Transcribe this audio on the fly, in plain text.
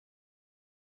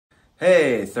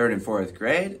Hey, third and fourth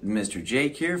grade, Mr.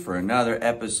 Jake here for another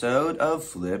episode of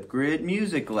Flipgrid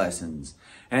Music Lessons.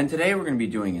 And today we're going to be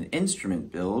doing an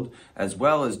instrument build as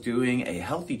well as doing a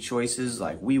healthy choices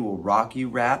like We Will Rock You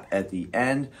rap at the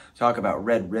end, talk about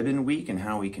Red Ribbon Week and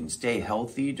how we can stay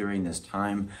healthy during this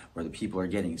time where the people are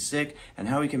getting sick, and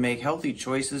how we can make healthy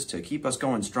choices to keep us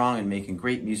going strong and making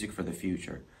great music for the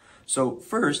future. So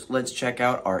first, let's check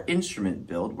out our instrument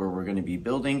build where we're going to be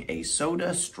building a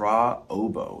soda straw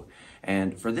oboe.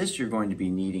 And for this, you're going to be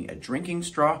needing a drinking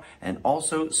straw and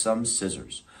also some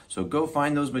scissors. So go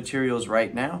find those materials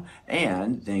right now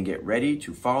and then get ready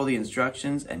to follow the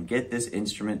instructions and get this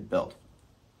instrument built.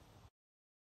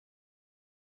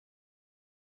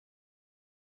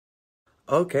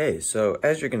 Okay, so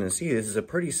as you're going to see, this is a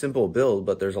pretty simple build,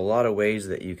 but there's a lot of ways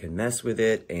that you can mess with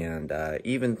it and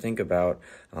even think about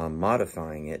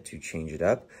modifying it to change it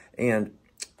up. And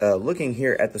looking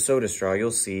here at the soda straw,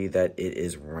 you'll see that it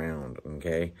is round,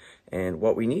 okay? And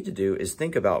what we need to do is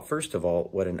think about, first of all,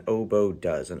 what an oboe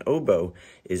does. An oboe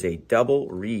is a double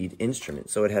reed instrument.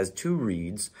 So it has two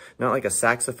reeds, not like a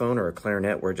saxophone or a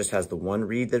clarinet where it just has the one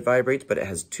reed that vibrates, but it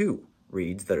has two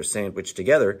reeds that are sandwiched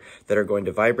together that are going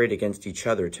to vibrate against each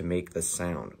other to make the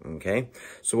sound, okay?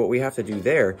 So what we have to do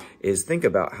there is think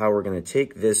about how we're going to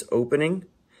take this opening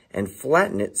and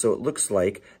flatten it so it looks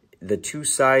like the two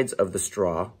sides of the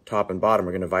straw, top and bottom,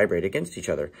 are going to vibrate against each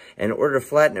other. And in order to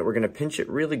flatten it, we're going to pinch it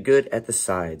really good at the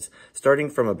sides, starting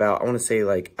from about, I want to say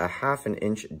like a half an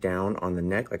inch down on the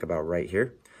neck, like about right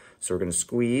here. So we're going to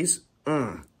squeeze.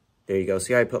 There you go.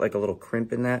 See how I put like a little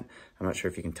crimp in that? I'm not sure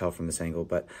if you can tell from this angle,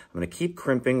 but I'm going to keep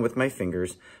crimping with my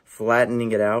fingers,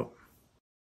 flattening it out.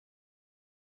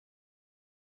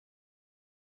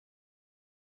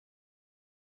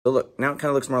 So look, now it kind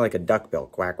of looks more like a duckbill,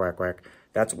 quack, quack, quack.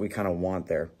 That's what we kind of want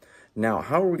there. Now,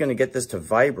 how are we going to get this to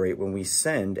vibrate when we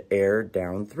send air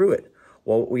down through it?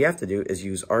 Well, what we have to do is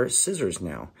use our scissors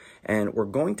now, and we're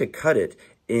going to cut it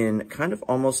in kind of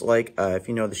almost like, if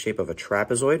you know the shape of a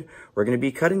trapezoid, we're going to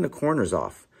be cutting the corners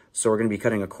off. So we're going to be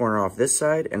cutting a corner off this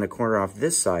side and a corner off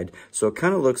this side. So it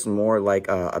kind of looks more like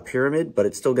a pyramid, but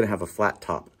it's still going to have a flat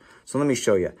top. So let me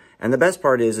show you. And the best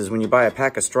part is when you buy a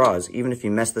pack of straws, even if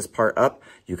you mess this part up,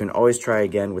 you can always try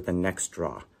again with the next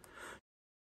straw.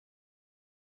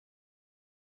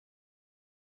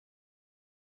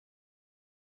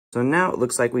 So now it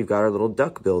looks like we've got our little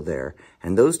duckbill there.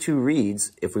 And those two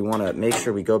reeds, if we want to make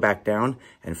sure we go back down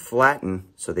and flatten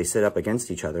so they sit up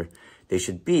against each other, they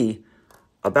should be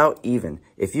about even.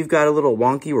 If you've got a little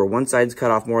wonky where one side's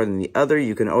cut off more than the other,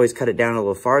 you can always cut it down a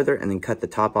little farther and then cut the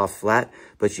top off flat,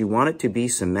 but you want it to be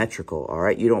symmetrical, all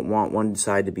right? You don't want one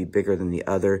side to be bigger than the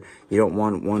other. You don't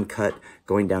want one cut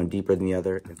going down deeper than the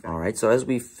other. All right, so as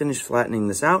we finish flattening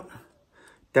this out,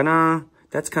 ta-da!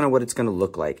 That's kind of what it's going to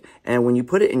look like. And when you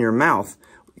put it in your mouth,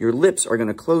 your lips are going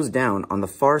to close down on the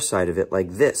far side of it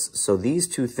like this. So these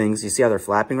two things, you see how they're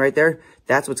flapping right there?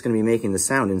 That's what's going to be making the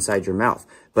sound inside your mouth.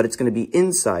 But it's going to be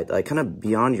inside, like kind of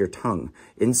beyond your tongue,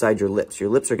 inside your lips. Your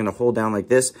lips are going to hold down like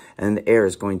this, and the air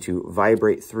is going to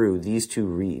vibrate through these two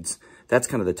reeds. That's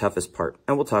kind of the toughest part,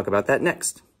 and we'll talk about that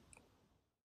next.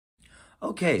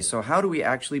 Okay, so how do we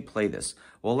actually play this?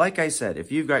 Well, like I said,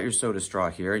 if you've got your soda straw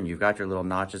here and you've got your little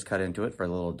notches cut into it for a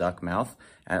little duck mouth,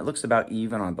 and it looks about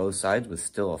even on both sides with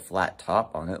still a flat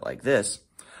top on it like this,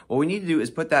 what we need to do is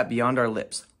put that beyond our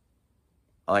lips,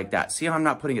 like that. See how I'm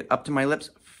not putting it up to my lips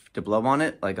to blow on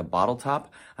it like a bottle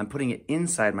top? I'm putting it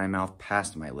inside my mouth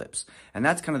past my lips. And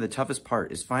that's kind of the toughest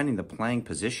part, is finding the playing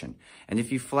position. And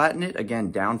if you flatten it,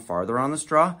 again, down farther on the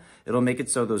straw, it'll make it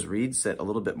so those reeds sit a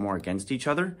little bit more against each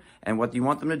other. And what you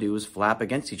want them to do is flap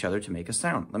against each other to make a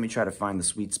sound. Let me try to find the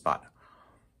sweet spot.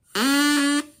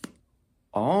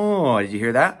 Oh, did you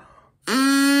hear that?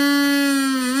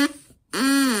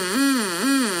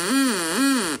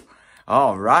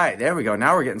 All right, there we go.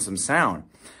 Now we're getting some sound.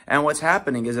 And what's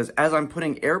happening is as I'm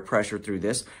putting air pressure through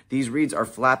this, these reeds are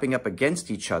flapping up against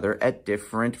each other at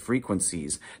different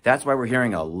frequencies. That's why we're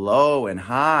hearing a low and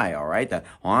high, all right? That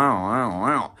wow, wow,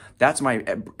 wow. That's my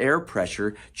air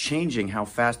pressure changing how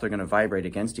fast they're going to vibrate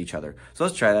against each other. So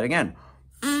let's try that again.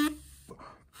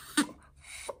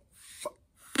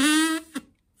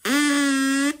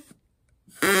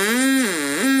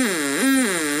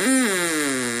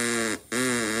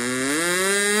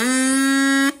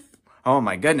 Oh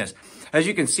my goodness. As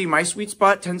you can see, my sweet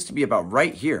spot tends to be about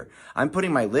right here. I'm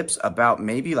putting my lips about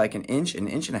maybe like an inch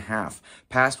and a half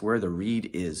past where the reed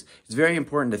is. It's very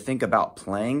important to think about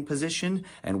playing position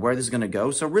and where this is going to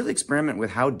go. So really experiment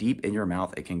with how deep in your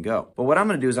mouth it can go. But what I'm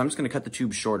going to do is I'm just going to cut the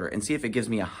tube shorter and see if it gives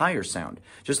me a higher sound.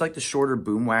 Just like the shorter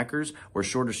boom whackers or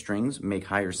shorter strings make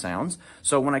higher sounds.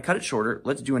 So when I cut it shorter,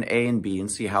 let's do an A and B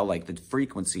and see how like the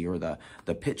frequency or the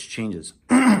pitch changes.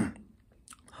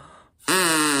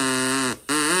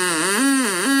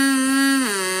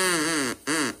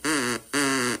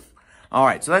 All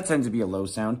right, so that tends to be a low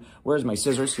sound. Where's my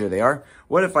scissors? Here they are.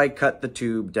 What if I cut the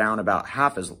tube down about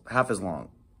half as long?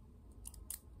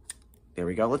 There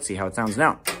we go. Let's see how it sounds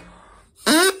now.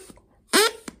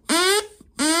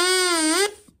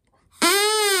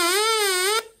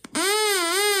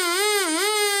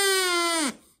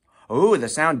 Oh, the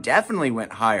sound definitely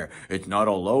went higher. It's not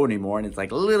all low anymore, and it's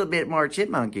like a little bit more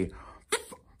chipmunky.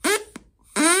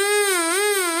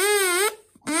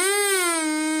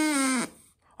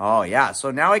 Oh yeah,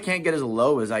 so now I can't get as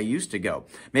low as I used to go.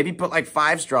 Maybe put like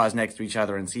 5 straws next to each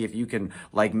other and see if you can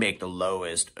like make the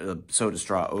lowest soda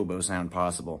straw oboe sound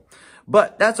possible.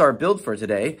 But that's our build for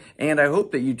today, and I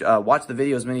hope that you watch the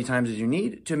video as many times as you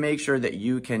need to make sure that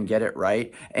you can get it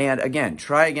right. And again,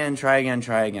 try again, try again,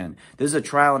 try again. This is a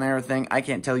trial and error thing. I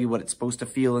can't tell you what it's supposed to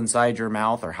feel inside your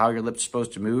mouth or how your lips are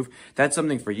supposed to move. That's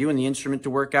something for you and the instrument to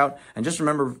work out. And just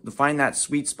remember to find that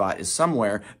sweet spot is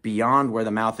somewhere beyond where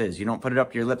the mouth is. You don't put it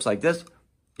up to your lips like this.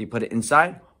 You put it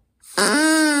inside.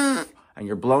 And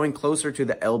you're blowing closer to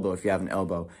the elbow if you have an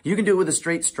elbow. You can do it with a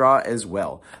straight straw as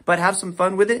well. But have some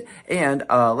fun with it, and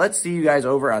let's see you guys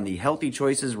over on the Healthy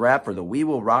Choices rap for the We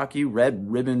Will Rock You Red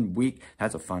Ribbon Week.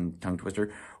 That's a fun tongue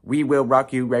twister. We Will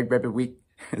Rock You Red Ribbon Week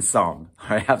song. All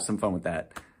right, have some fun with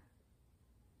that.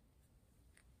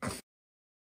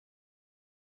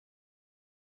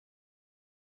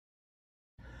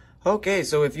 Okay,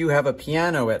 so if you have a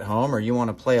piano at home or you want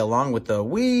to play along with the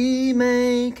We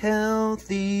Make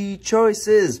Healthy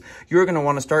Choices, you're going to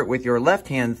want to start with your left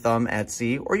hand thumb at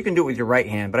C, or you can do it with your right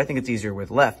hand, but I think it's easier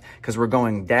with left because we're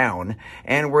going down.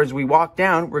 And as we walk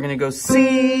down, we're going to go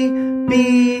C,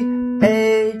 B,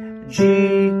 A, G,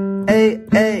 A,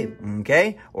 A,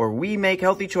 okay? Or We Make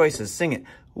Healthy Choices. Sing it.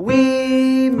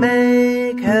 We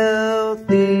make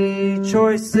healthy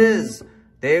choices.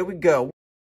 There we go.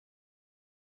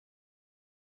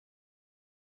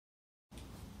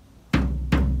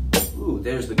 Ooh,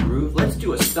 there's the groove. Let's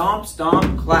do a stomp,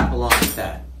 stomp, clap along with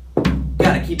that.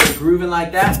 Gotta keep it grooving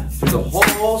like that through the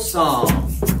whole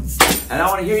song. And I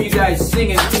want to hear you guys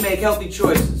singing We Make Healthy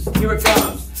Choices. Here it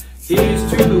comes.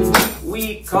 Here's to the week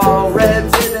we call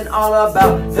Red Ribbon, all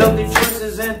about healthy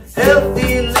choices and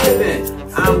healthy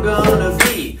living. I'm gonna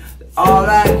be all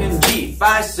I can be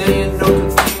by saying no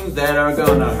to things that are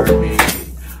gonna hurt me.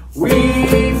 We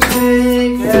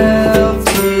make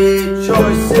healthy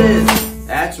choices.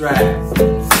 That's right.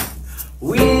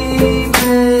 We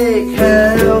make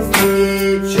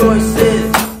healthy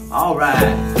choices. All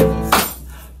right.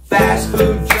 Fast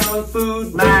food, junk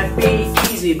food might be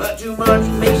easy, but too much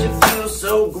makes you feel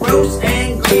so gross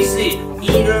and greasy.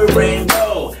 Eat a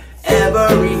rainbow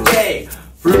every day.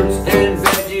 Fruits and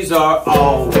veggies are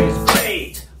always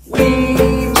great. We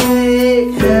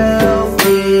make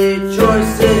healthy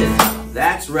choices.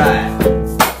 That's right.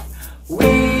 We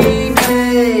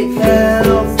make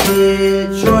healthy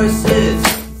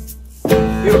choices.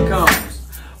 Here it comes.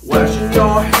 Washing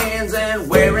your hands and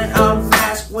wearing a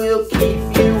mask will keep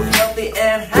you healthy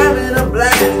and having a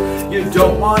blast. You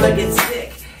don't want to get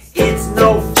sick. It's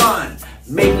no fun.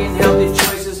 Making healthy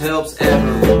choices helps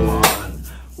everyone.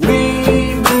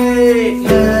 We make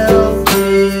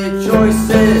healthy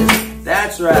choices.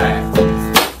 That's right.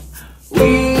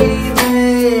 We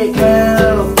make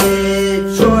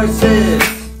healthy choices.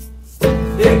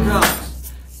 Here it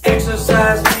comes.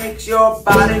 Exercise makes your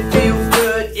body feel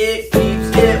good. It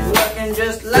keeps it working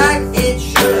just like it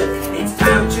should. It's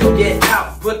time to get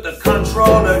out, put the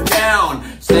controller down.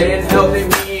 Staying healthy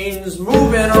means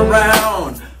moving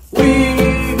around. We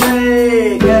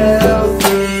make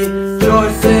healthy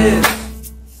choices.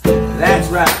 That's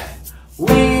right.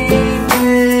 We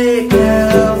make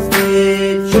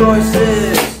healthy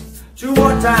choices. 2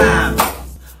 more times.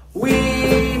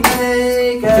 We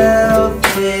make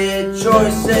healthy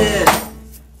choices.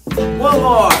 1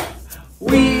 more.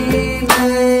 We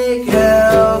make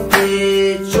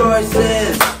healthy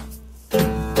choices.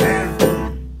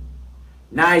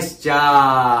 Nice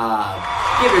job.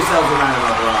 Give yourselves a round of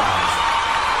applause.